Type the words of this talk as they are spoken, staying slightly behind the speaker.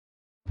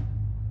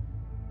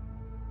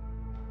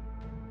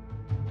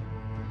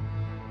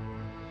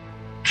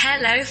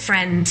Hello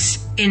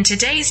friends. In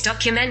today's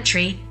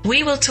documentary,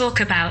 we will talk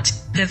about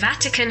the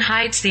Vatican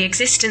hides the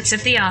existence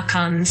of the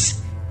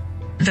Archons,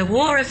 the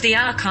war of the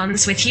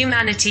Archons with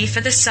humanity for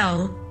the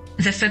soul,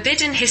 the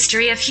forbidden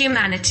history of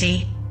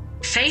humanity,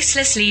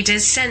 faceless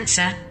leaders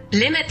censor,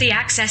 limit the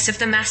access of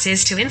the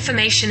masses to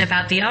information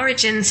about the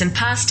origins and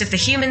past of the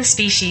human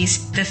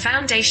species, the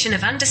foundation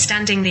of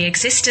understanding the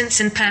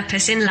existence and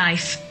purpose in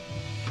life.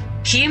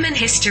 Human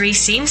history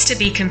seems to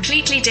be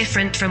completely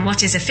different from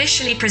what is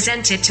officially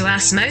presented to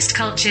us. Most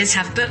cultures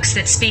have books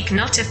that speak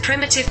not of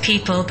primitive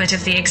people but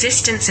of the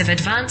existence of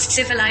advanced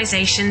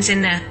civilizations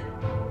in the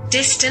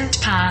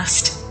distant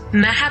past.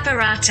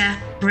 Mahabharata,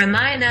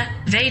 Ramayana,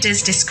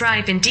 Vedas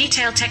describe in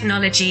detail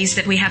technologies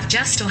that we have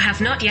just or have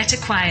not yet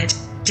acquired,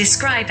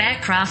 describe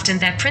aircraft and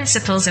their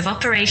principles of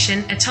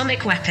operation,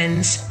 atomic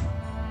weapons,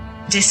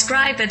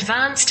 describe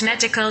advanced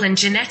medical and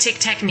genetic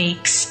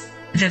techniques.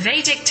 The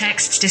Vedic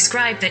texts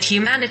describe that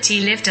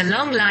humanity lived a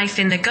long life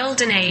in the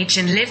Golden Age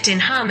and lived in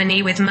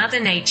harmony with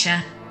Mother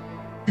Nature.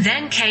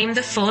 Then came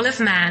the fall of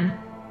man.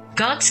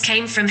 Gods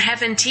came from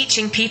heaven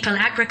teaching people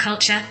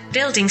agriculture,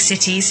 building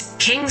cities,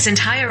 kings and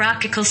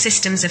hierarchical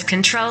systems of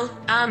control,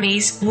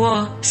 armies,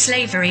 war,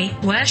 slavery,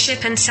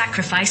 worship and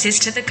sacrifices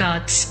to the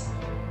gods.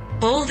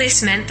 All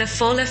this meant the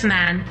fall of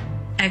man.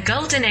 A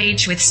golden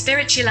age with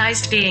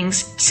spiritualized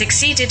beings,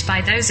 succeeded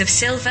by those of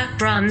silver,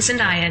 bronze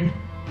and iron,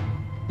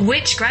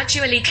 which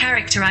gradually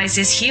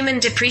characterizes human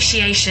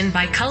depreciation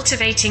by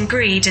cultivating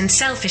greed and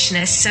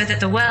selfishness so that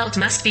the world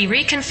must be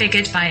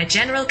reconfigured by a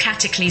general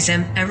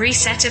cataclysm, a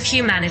reset of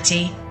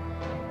humanity.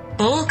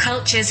 All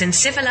cultures and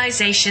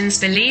civilizations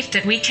believed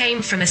that we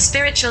came from a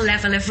spiritual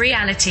level of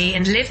reality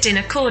and lived in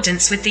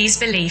accordance with these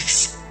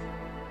beliefs.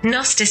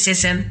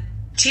 Gnosticism.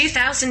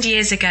 2000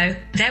 years ago,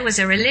 there was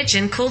a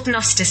religion called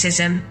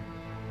Gnosticism,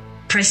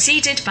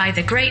 preceded by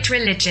the great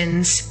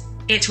religions.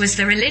 It was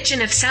the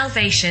religion of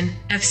salvation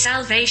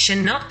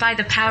not by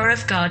the power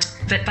of God,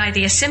 but by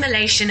the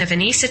assimilation of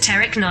an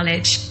esoteric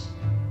knowledge.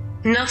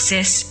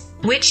 Gnosis,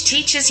 which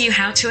teaches you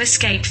how to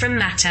escape from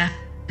matter.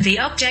 The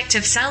object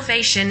of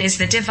salvation is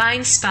the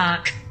divine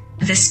spark.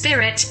 The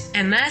spirit,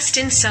 immersed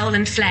in soul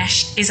and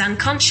flesh, is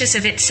unconscious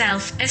of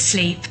itself,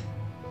 asleep.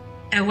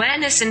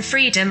 Awareness and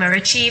freedom are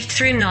achieved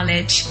through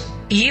knowledge.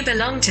 You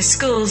belong to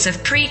schools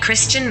of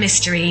pre-Christian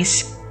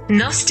mysteries.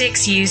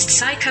 Gnostics used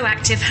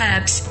psychoactive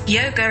herbs,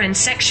 yoga and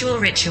sexual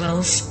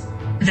rituals.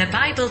 The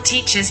Bible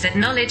teaches that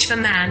knowledge for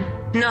man,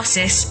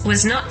 gnosis,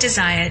 was not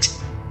desired.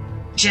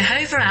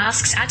 Jehovah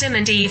asks Adam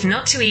and Eve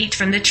not to eat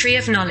from the tree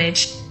of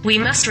knowledge. We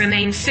must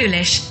remain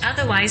foolish,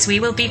 otherwise we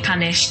will be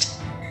punished.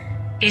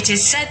 It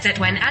is said that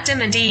when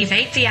Adam and Eve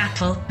ate the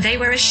apple, they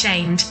were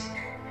ashamed.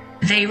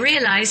 They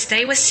realized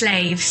they were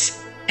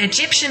slaves.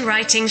 Egyptian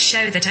writings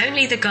show that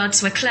only the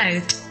gods were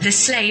clothed, the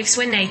slaves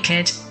were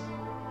naked.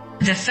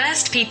 The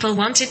first people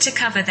wanted to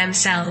cover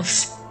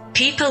themselves.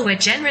 People were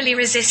generally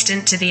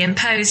resistant to the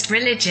imposed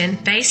religion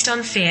based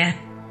on fear.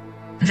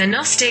 The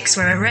Gnostics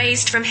were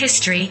erased from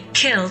history,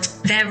 killed,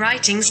 their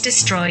writings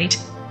destroyed.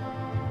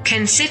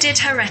 Considered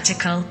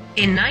heretical.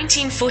 In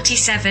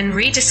 1947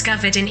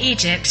 rediscovered in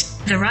Egypt,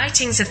 the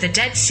writings of the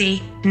Dead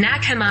Sea,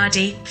 Nag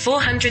Hammadi,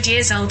 400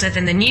 years older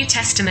than the New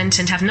Testament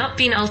and have not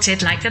been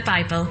altered like the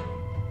Bible.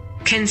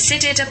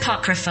 Considered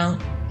apocryphal.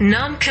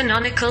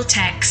 Non-canonical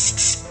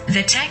texts.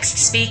 The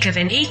texts speak of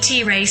an ET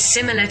race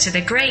similar to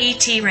the Grey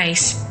ET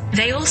race.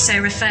 They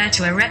also refer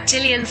to a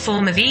reptilian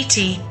form of ET,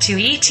 to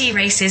ET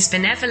races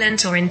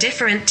benevolent or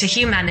indifferent to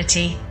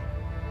humanity.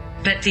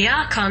 But the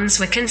Archons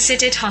were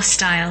considered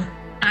hostile.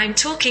 I'm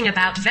talking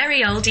about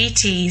very old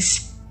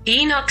ETs.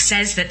 Enoch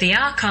says that the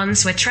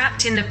Archons were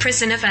trapped in the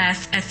prison of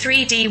Earth, a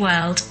 3D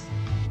world.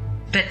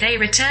 But they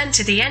returned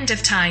to the end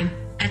of time,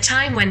 a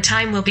time when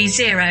time will be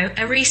zero,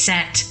 a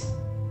reset.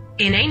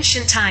 In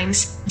ancient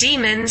times,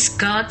 demons,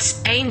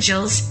 gods,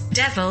 angels,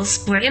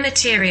 devils, were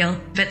immaterial,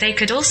 but they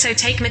could also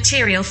take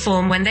material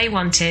form when they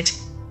wanted.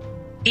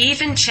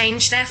 Even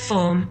change their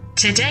form.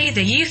 Today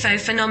the UFO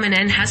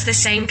phenomenon has the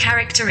same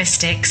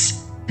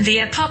characteristics. The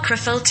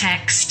apocryphal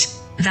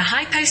text, the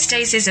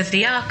hypostases of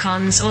the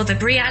Archons or the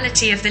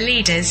reality of the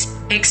leaders,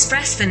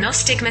 express the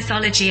Gnostic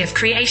mythology of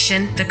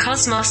creation, the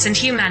cosmos and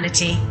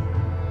humanity.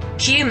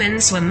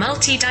 Humans were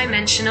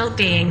multi-dimensional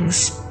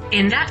beings.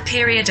 In that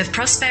period of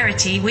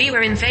prosperity we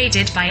were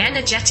invaded by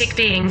energetic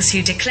beings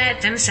who declared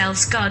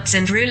themselves gods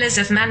and rulers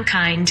of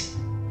mankind.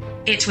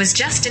 It was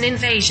just an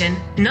invasion,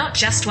 not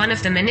just one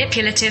of the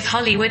manipulative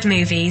Hollywood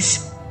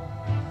movies.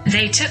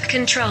 They took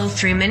control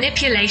through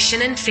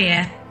manipulation and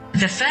fear.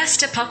 The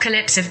first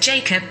apocalypse of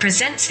Jacob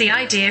presents the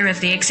idea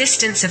of the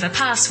existence of a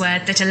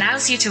password that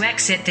allows you to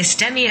exit this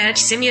demiurge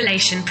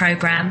simulation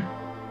program.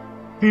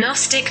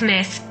 Gnostic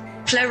myth.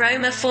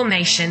 Pleroma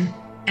formation.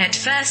 At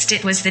first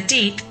it was the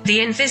deep, the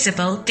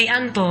invisible, the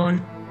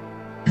unborn.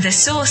 The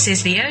source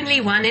is the only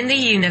one in the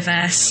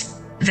universe.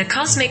 The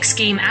cosmic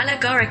scheme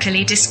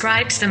allegorically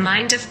describes the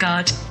mind of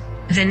God.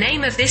 The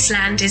name of this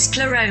land is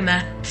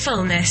Pleroma,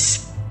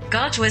 fullness.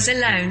 God was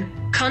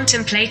alone,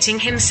 contemplating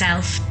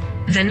himself.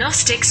 The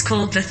Gnostics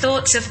called the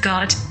thoughts of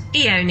God,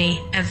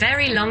 Eoni, a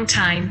very long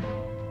time.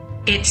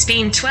 It's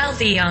been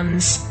 12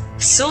 eons.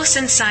 Source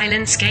and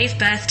silence gave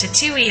birth to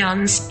 2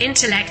 eons,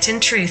 intellect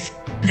and truth,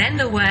 then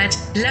the word,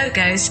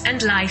 logos,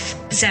 and life,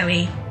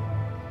 Zoe.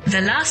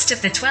 The last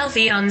of the 12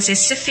 eons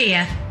is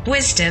Sophia,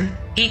 wisdom,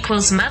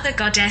 equals mother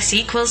goddess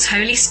equals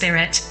Holy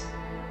Spirit.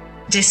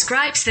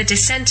 Describes the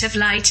descent of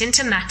light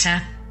into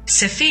matter.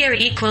 Sophia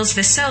equals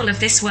the soul of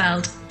this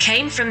world,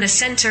 came from the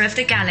center of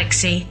the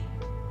galaxy.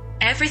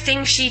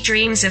 Everything she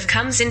dreams of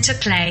comes into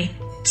play.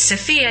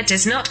 Sophia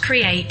does not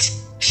create.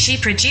 She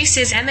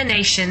produces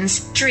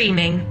emanations,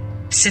 dreaming.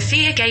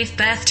 Sophia gave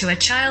birth to a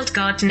child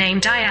god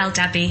named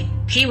Ialdabi.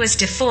 He was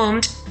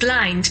deformed,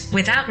 blind,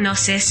 without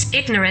gnosis,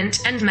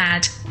 ignorant and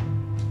mad.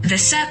 The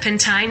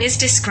serpentine is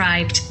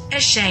described,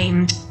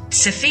 ashamed.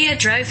 Sophia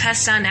drove her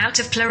son out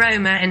of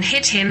Pleroma and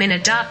hid him in a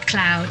dark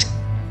cloud.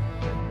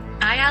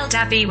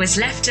 Ialdabi was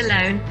left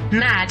alone,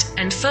 mad,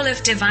 and full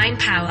of divine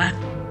power.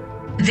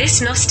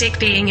 This Gnostic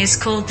being is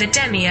called the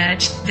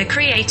Demiurge, the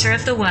creator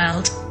of the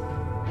world.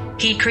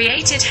 He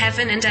created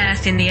heaven and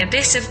earth in the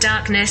abyss of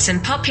darkness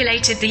and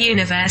populated the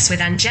universe with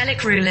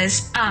angelic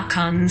rulers,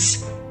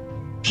 Archons.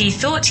 He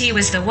thought he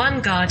was the one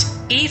God,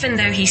 even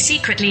though he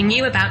secretly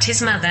knew about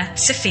his mother,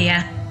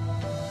 Sophia.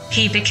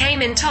 He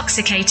became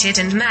intoxicated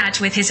and mad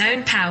with his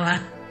own power.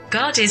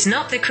 God is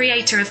not the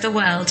creator of the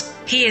world.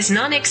 He is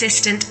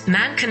non-existent,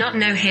 man cannot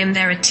know him.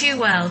 There are 2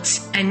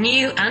 worlds, a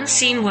new,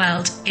 unseen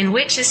world, in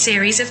which a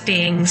series of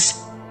beings.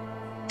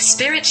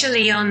 Spiritual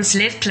eons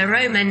live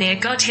Pleroma near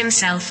God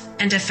himself,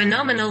 and a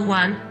phenomenal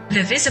one,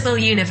 the visible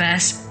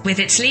universe, with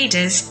its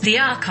leaders, the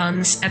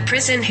Archons, a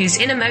prison whose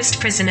innermost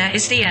prisoner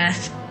is the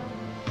earth.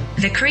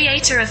 The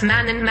creator of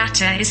man and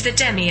matter is the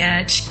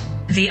Demiurge.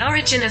 The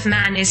origin of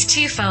man is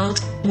twofold,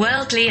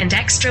 worldly and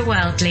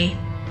extra-worldly.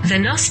 The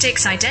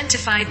Gnostics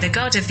identified the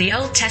God of the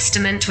Old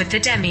Testament with the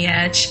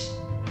Demiurge.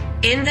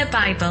 In the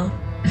Bible,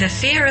 the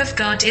fear of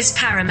God is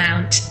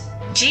paramount.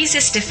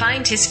 Jesus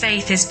defined his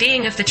faith as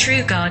being of the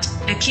true God,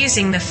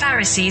 accusing the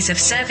Pharisees of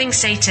serving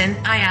Satan,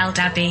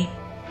 Ialdabi.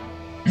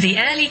 The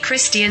early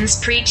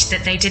Christians preached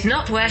that they did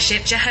not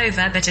worship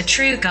Jehovah but a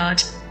true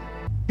God.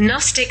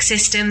 Gnostic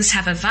systems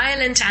have a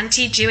violent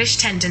anti-Jewish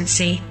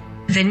tendency.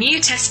 The New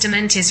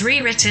Testament is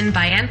rewritten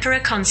by Emperor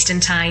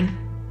Constantine.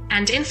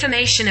 And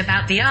information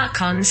about the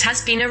Archons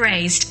has been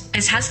erased,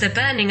 as has the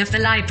burning of the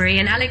library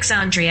in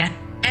Alexandria.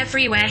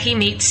 Everywhere he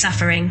meets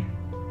suffering.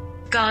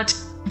 God,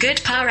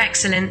 good par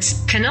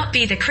excellence, cannot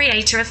be the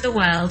creator of the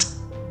world.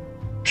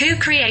 Who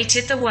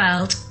created the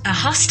world? A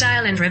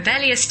hostile and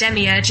rebellious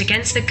demiurge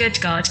against the good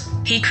God.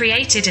 He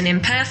created an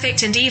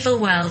imperfect and evil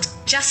world,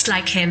 just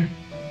like him.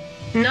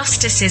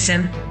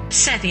 Gnosticism.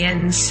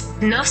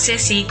 Sethians.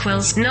 Gnosis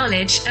equals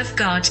knowledge of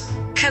God.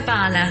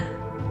 Kabbalah.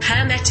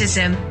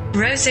 Hermetism.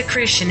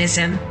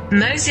 Rosicrucianism.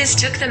 Moses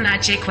took the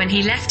magic when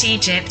he left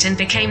Egypt and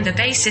became the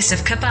basis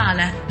of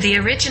Kabbalah, the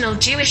original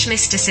Jewish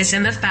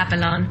mysticism of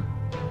Babylon.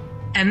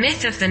 A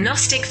myth of the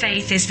Gnostic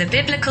faith is the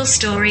biblical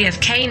story of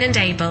Cain and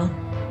Abel.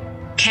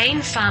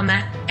 Cain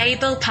farmer,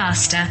 Abel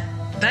pastor.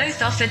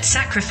 Both offered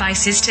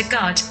sacrifices to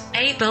God,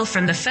 Abel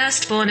from the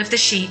firstborn of the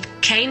sheep,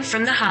 Cain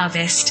from the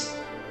harvest.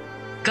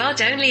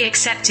 God only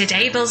accepted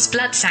Abel's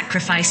blood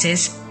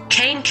sacrifices.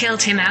 Cain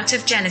killed him out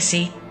of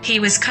jealousy. He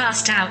was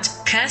cast out,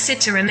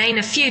 cursed to remain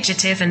a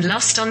fugitive and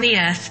lost on the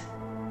earth.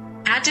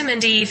 Adam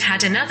and Eve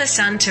had another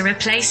son to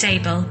replace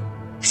Abel.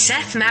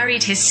 Seth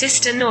married his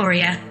sister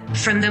Noria.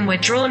 From them were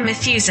drawn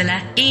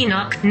Methuselah,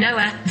 Enoch,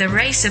 Noah, the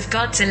race of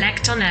God's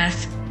elect on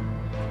earth.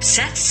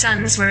 Seth's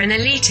sons were an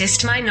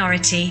elitist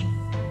minority.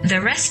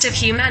 The rest of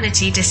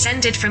humanity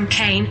descended from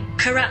Cain.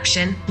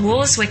 Corruption,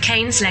 wars were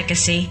Cain's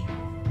legacy.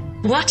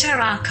 What are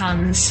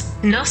Archons?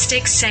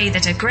 Gnostics say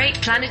that a great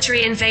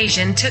planetary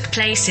invasion took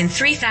place in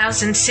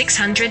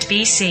 3600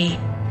 BC.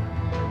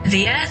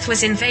 The Earth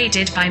was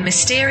invaded by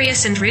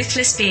mysterious and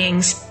ruthless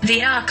beings,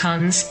 the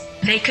Archons.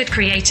 They could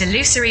create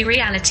illusory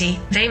reality.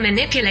 They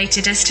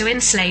manipulated us to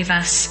enslave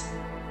us.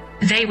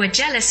 They were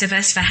jealous of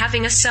us for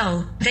having a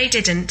soul. They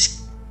didn't.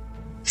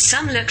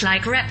 Some look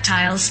like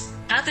reptiles,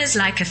 others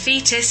like a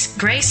fetus,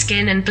 gray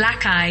skin and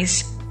black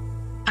eyes.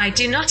 I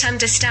do not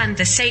understand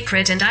the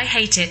sacred and I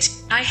hate it.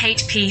 I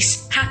hate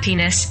peace,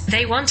 happiness.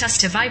 They want us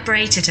to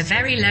vibrate at a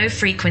very low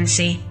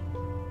frequency.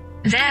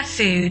 Their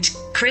food.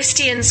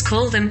 Christians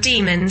call them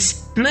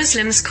demons.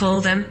 Muslims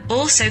call them,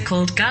 also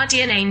called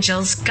guardian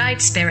angels,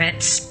 guide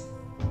spirits.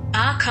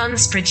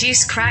 Archons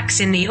produce cracks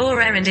in the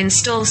aura and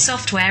install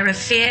software of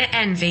fear,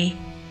 envy.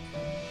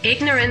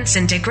 Ignorance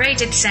and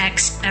degraded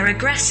sex, are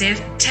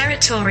aggressive,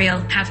 territorial,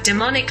 have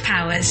demonic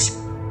powers.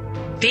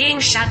 Being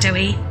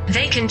shadowy,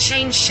 they can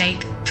change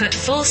shape, put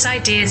false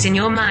ideas in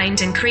your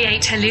mind and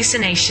create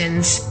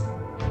hallucinations.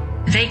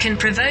 They can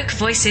provoke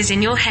voices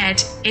in your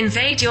head,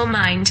 invade your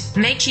mind,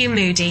 make you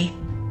moody.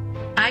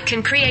 I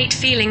can create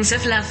feelings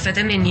of love for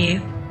them in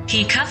you.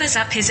 He covers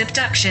up his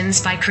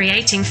abductions by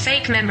creating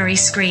fake memory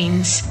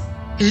screens.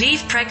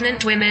 Leave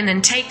pregnant women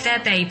and take their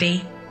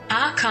baby.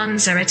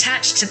 Archons are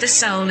attached to the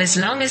soul as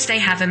long as they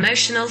have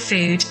emotional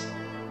food.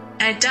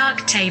 A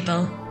dark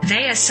table.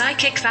 They are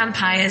psychic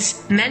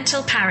vampires,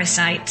 mental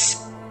parasites.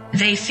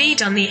 They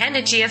feed on the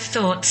energy of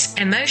thoughts,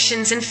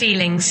 emotions and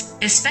feelings,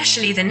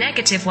 especially the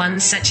negative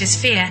ones such as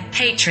fear,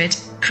 hatred,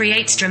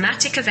 creates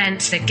dramatic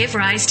events that give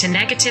rise to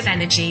negative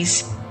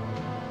energies.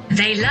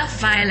 They love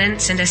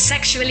violence and are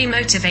sexually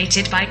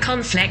motivated by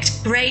conflict,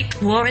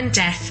 rape, war and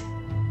death.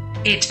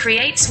 It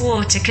creates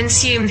war to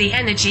consume the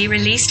energy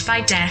released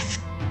by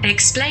death.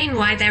 Explain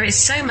why there is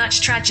so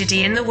much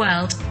tragedy in the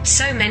world,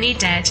 so many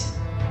dead.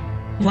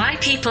 Why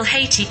people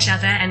hate each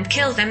other and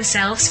kill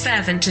themselves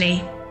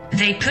fervently.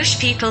 They push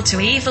people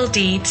to evil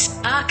deeds,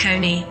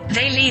 Archoni.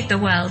 They lead the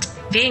world,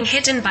 being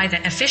hidden by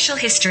the official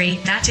history,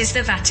 that is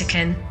the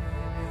Vatican.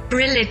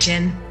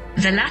 Religion.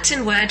 The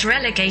Latin word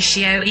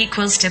relegatio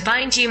equals to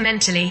bind you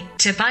mentally,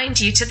 to bind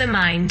you to the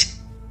mind.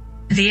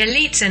 The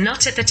elites are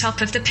not at the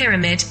top of the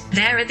pyramid,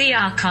 there are the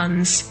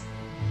Archons.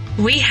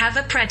 We have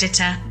a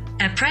predator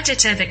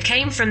that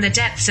came from the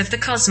depths of the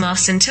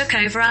cosmos and took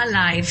over our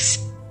lives.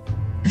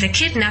 The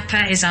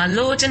kidnapper is our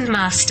Lord and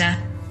Master.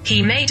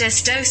 He made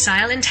us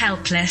docile and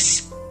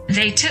helpless.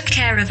 They took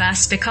care of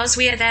us because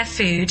we are their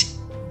food.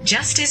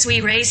 Just as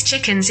we raise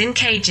chickens in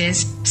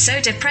cages,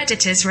 so do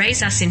predators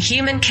raise us in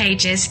human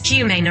cages,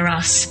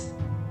 humaneros.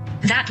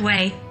 That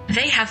way,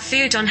 they have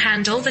food on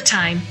hand all the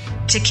time,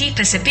 to keep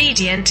us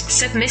obedient,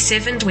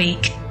 submissive and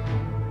weak.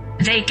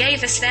 They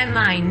gave us their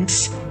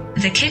minds.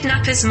 The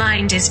kidnapper's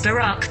mind is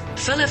baroque,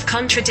 full of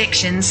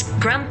contradictions,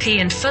 grumpy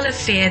and full of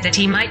fear that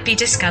he might be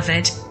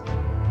discovered.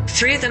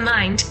 Through the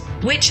mind,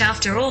 which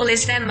after all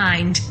is their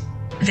mind,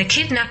 the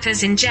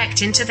kidnappers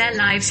inject into their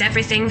lives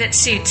everything that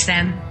suits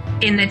them.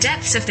 In the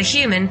depths of the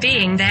human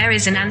being there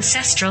is an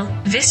ancestral,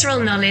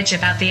 visceral knowledge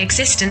about the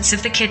existence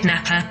of the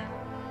kidnapper.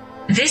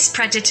 This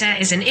predator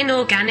is an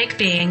inorganic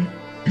being.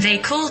 They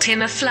called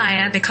him a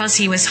flyer because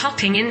he was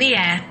hopping in the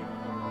air.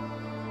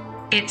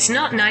 It's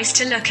not nice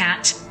to look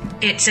at.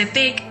 It's a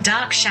big,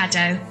 dark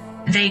shadow.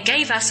 They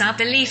gave us our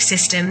belief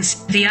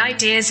systems, the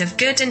ideas of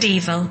good and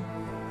evil.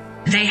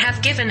 They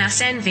have given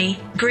us envy,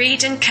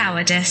 greed and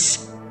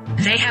cowardice.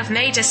 They have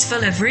made us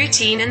full of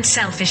routine and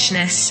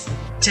selfishness.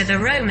 To the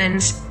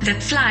Romans, the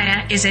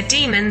flyer is a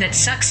demon that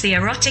sucks the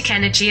erotic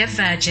energy of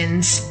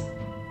virgins.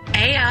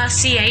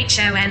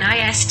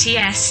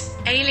 Archonists,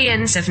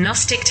 aliens of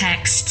Gnostic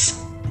texts.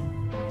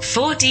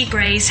 4D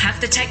Greys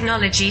have the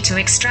technology to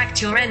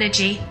extract your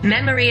energy,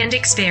 memory and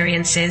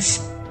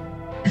experiences.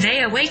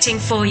 They are waiting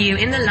for you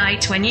in the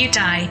light when you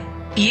die.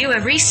 You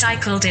are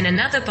recycled in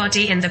another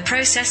body and the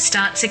process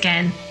starts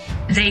again.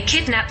 They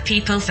kidnap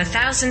people for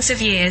thousands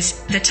of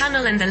years. The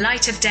tunnel and the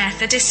light of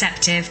death are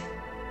deceptive.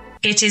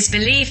 It is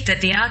believed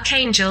that the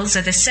archangels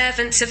are the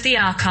servants of the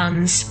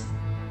Archons.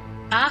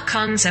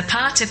 Archons are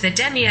part of the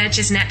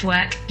demiurge's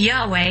network.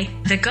 Yahweh,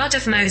 the God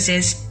of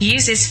Moses,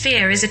 uses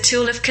fear as a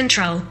tool of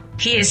control.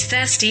 He is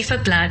thirsty for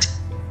blood.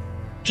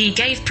 He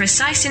gave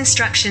precise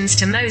instructions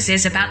to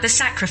Moses about the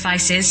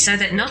sacrifices so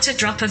that not a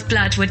drop of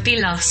blood would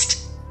be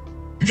lost.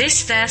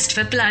 This thirst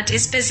for blood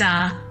is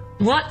bizarre.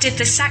 What did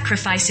the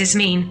sacrifices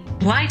mean?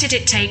 Why did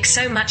it take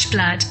so much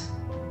blood?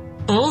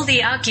 All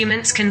the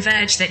arguments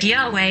converge that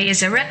Yahweh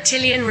is a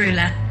reptilian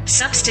ruler,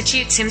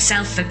 substitutes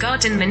himself for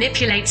God and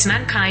manipulates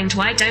mankind.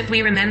 Why don't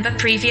we remember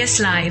previous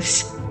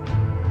lives?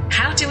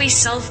 How do we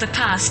solve the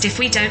past if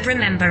we don't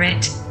remember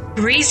it?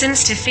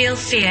 Reasons to feel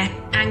fear,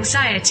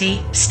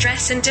 anxiety,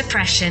 stress and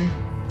depression.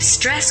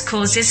 Stress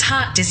causes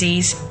heart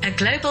disease, a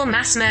global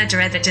mass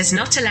murderer that does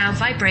not allow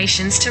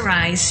vibrations to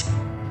rise.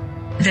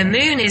 The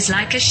moon is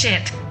like a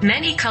ship.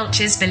 Many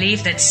cultures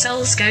believe that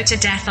souls go to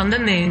death on the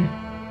moon.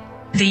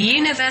 The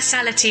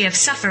universality of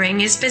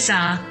suffering is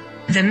bizarre.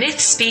 The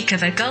myths speak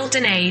of a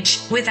golden age,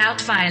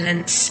 without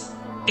violence,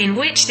 in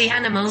which the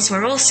animals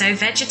were also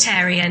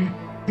vegetarian.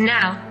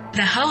 Now,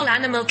 the whole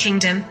animal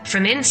kingdom,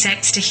 from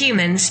insects to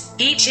humans,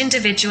 each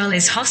individual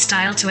is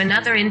hostile to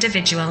another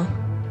individual.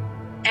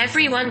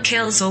 Everyone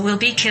kills or will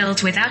be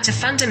killed without a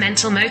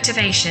fundamental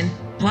motivation.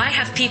 Why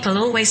have people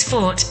always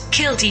fought,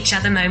 killed each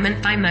other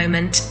moment by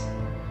moment?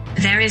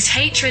 There is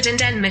hatred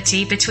and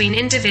enmity between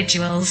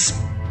individuals.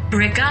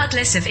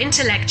 Regardless of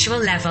intellectual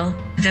level,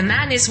 the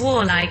man is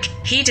warlike,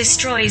 he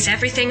destroys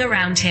everything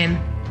around him.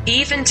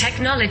 Even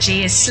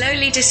technology is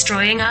slowly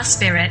destroying our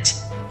spirit.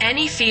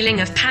 Any feeling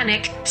of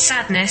panic,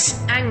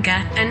 sadness,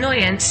 anger,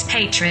 annoyance,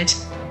 hatred,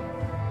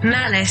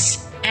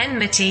 malice,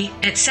 enmity,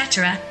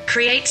 etc.,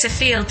 creates a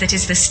field that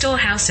is the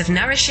storehouse of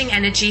nourishing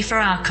energy for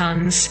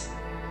Archons.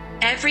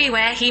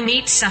 Everywhere he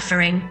meets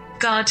suffering,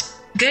 God,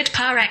 good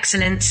par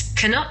excellence,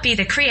 cannot be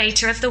the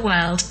creator of the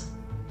world.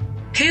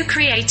 Who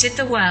created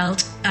the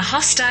world? A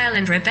hostile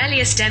and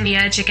rebellious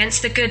demiurge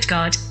against the good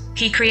God.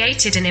 He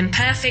created an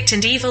imperfect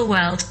and evil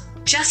world,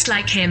 just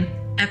like him,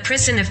 a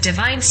prison of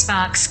divine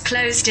sparks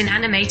closed in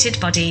animated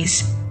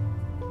bodies.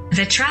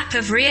 The trap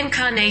of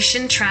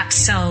reincarnation traps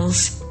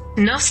souls.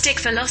 Gnostic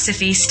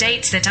philosophy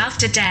states that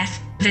after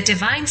death, the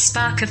divine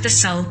spark of the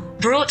soul,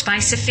 brought by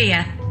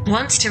Sophia,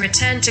 wants to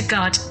return to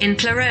God, in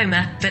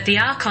Pleroma, but the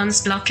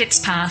Archons block its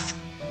path.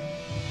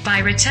 By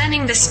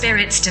returning the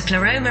spirits to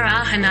Pleroma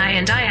Arhanai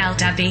and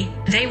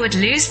Ialdabi, they would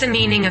lose the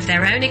meaning of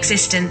their own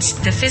existence,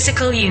 the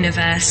physical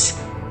universe.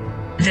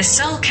 The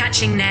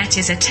soul-catching net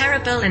is a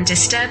terrible and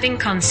disturbing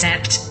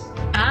concept.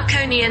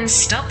 Archonians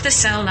stop the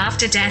soul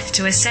after death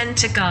to ascend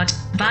to God,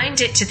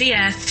 bind it to the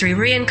earth through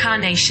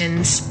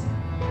reincarnations.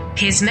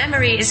 His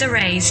memory is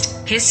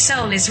erased, his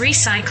soul is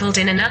recycled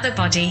in another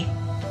body.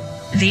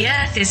 The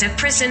earth is a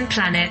prison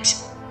planet.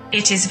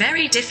 It is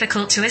very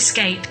difficult to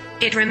escape.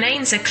 It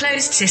remains a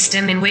closed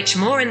system in which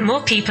more and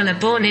more people are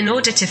born in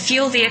order to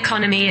fuel the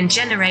economy and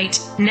generate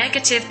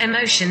negative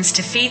emotions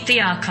to feed the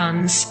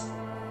Archons.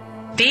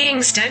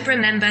 Beings don't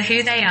remember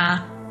who they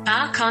are.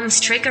 Archons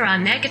trigger our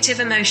negative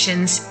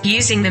emotions,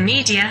 using the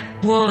media,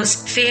 wars,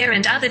 fear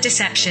and other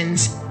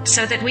deceptions,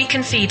 so that we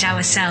can feed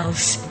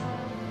ourselves.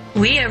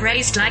 We are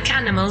raised like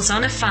animals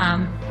on a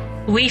farm.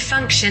 We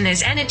function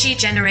as energy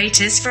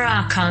generators for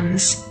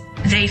Archons.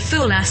 They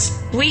fool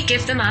us, we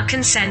give them our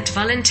consent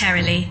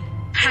voluntarily.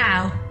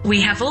 How?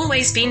 We have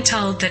always been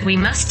told that we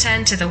must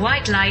turn to the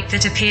white light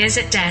that appears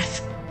at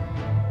death.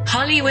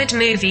 Hollywood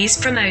movies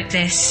promote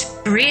this.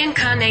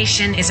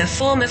 Reincarnation is a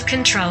form of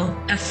control,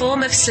 a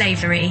form of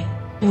slavery.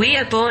 We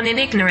are born in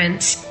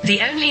ignorance,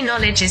 the only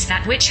knowledge is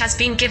that which has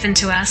been given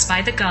to us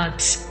by the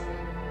gods.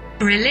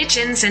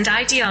 Religions and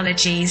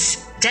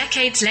ideologies.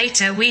 Decades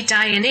later we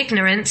die in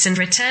ignorance and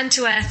return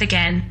to earth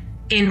again.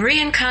 In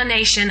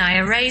reincarnation I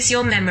erase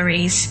your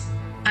memories.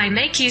 I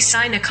make you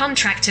sign a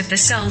contract of the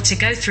soul to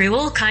go through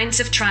all kinds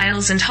of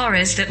trials and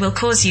horrors that will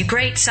cause you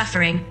great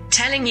suffering,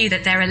 telling you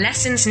that there are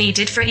lessons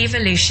needed for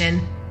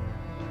evolution.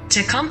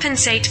 To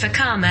compensate for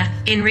karma,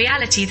 in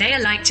reality they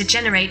are like to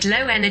generate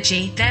low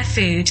energy, their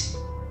food.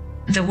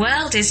 The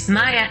world is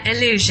Maya,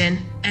 illusion.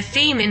 A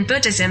theme in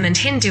Buddhism and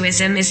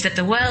Hinduism is that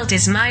the world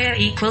is Maya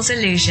equals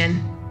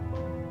illusion.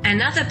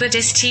 Another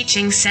Buddhist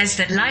teaching says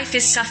that life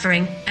is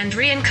suffering, and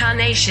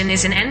reincarnation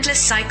is an endless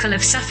cycle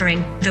of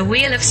suffering, the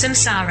wheel of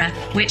samsara,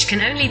 which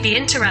can only be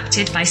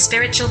interrupted by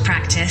spiritual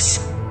practice.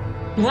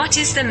 What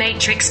is the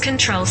matrix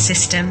control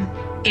system?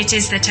 It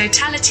is the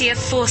totality of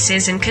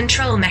forces and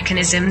control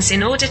mechanisms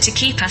in order to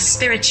keep us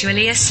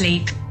spiritually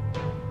asleep.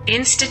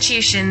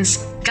 Institutions,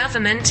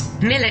 government,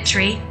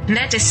 military,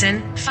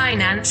 medicine,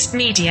 finance,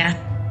 media,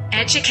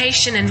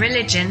 education and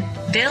religion,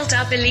 build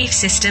our belief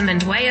system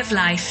and way of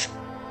life.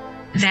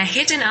 Their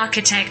hidden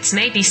architects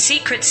may be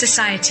secret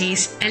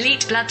societies,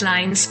 elite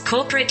bloodlines,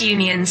 corporate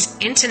unions,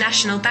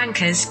 international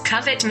bankers,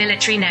 covert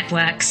military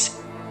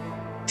networks.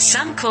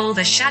 Some call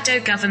the shadow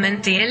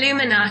government the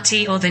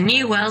Illuminati or the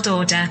New World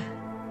Order.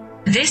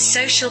 This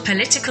social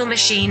political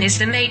machine is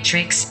the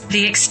matrix,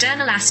 the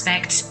external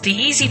aspects, the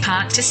easy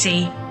part to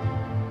see.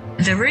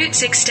 The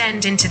roots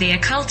extend into the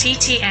occult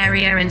ET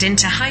area and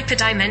into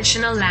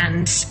hyperdimensional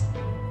lands.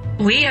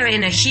 We are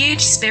in a huge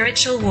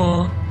spiritual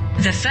war.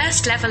 The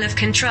first level of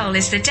control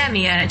is the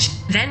demiurge,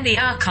 then the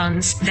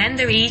Archons, then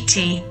the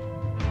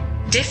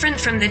ET. Different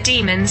from the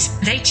demons,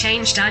 they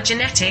changed our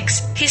genetics,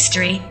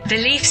 history,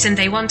 beliefs and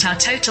they want our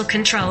total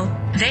control.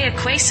 They are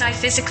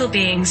quasi-physical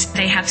beings,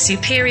 they have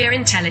superior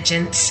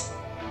intelligence,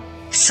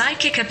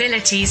 psychic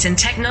abilities and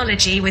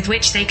technology with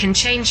which they can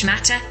change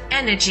matter,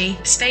 energy,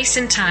 space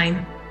and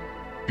time.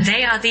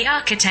 They are the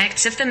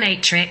architects of the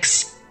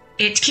matrix.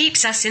 It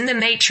keeps us in the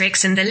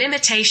matrix and the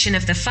limitation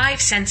of the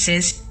five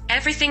senses.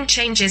 Everything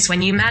changes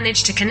when you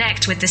manage to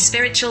connect with the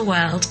spiritual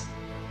world.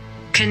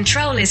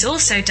 Control is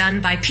also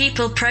done by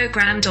people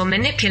programmed or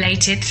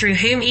manipulated through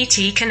whom ET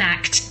can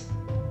act.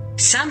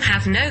 Some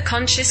have no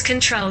conscious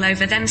control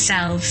over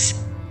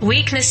themselves.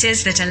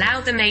 Weaknesses that allow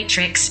the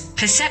matrix,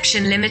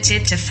 perception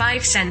limited to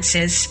five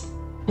senses.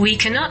 We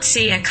cannot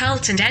see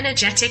occult and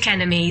energetic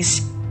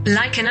enemies.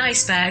 Like an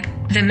iceberg,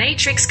 the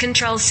matrix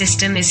control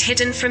system is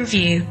hidden from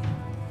view.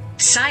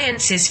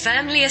 Science is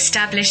firmly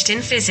established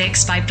in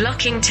physics by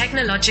blocking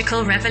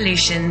technological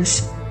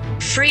revolutions.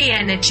 Free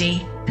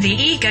energy. The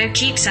ego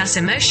keeps us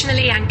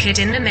emotionally anchored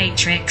in the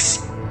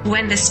matrix.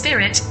 When the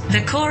spirit,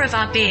 the core of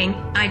our being,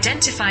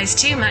 identifies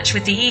too much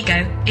with the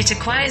ego, it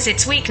acquires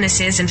its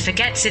weaknesses and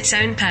forgets its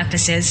own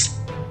purposes.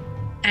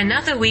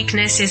 Another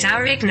weakness is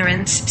our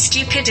ignorance,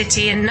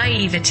 stupidity and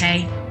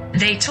naivete.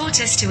 They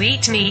taught us to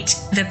eat meat,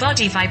 the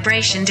body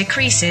vibration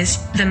decreases,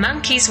 the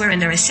monkeys were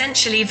and are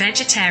essentially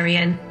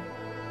vegetarian.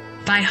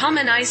 By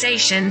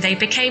hominization they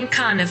became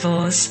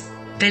carnivores.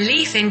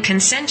 Belief in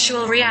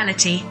consensual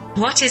reality,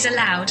 what is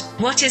allowed,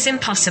 what is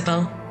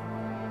impossible.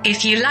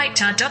 If you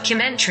liked our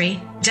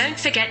documentary, don't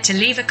forget to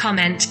leave a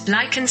comment,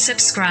 like and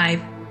subscribe.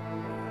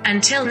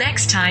 Until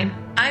next time,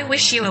 I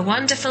wish you a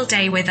wonderful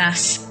day with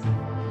us.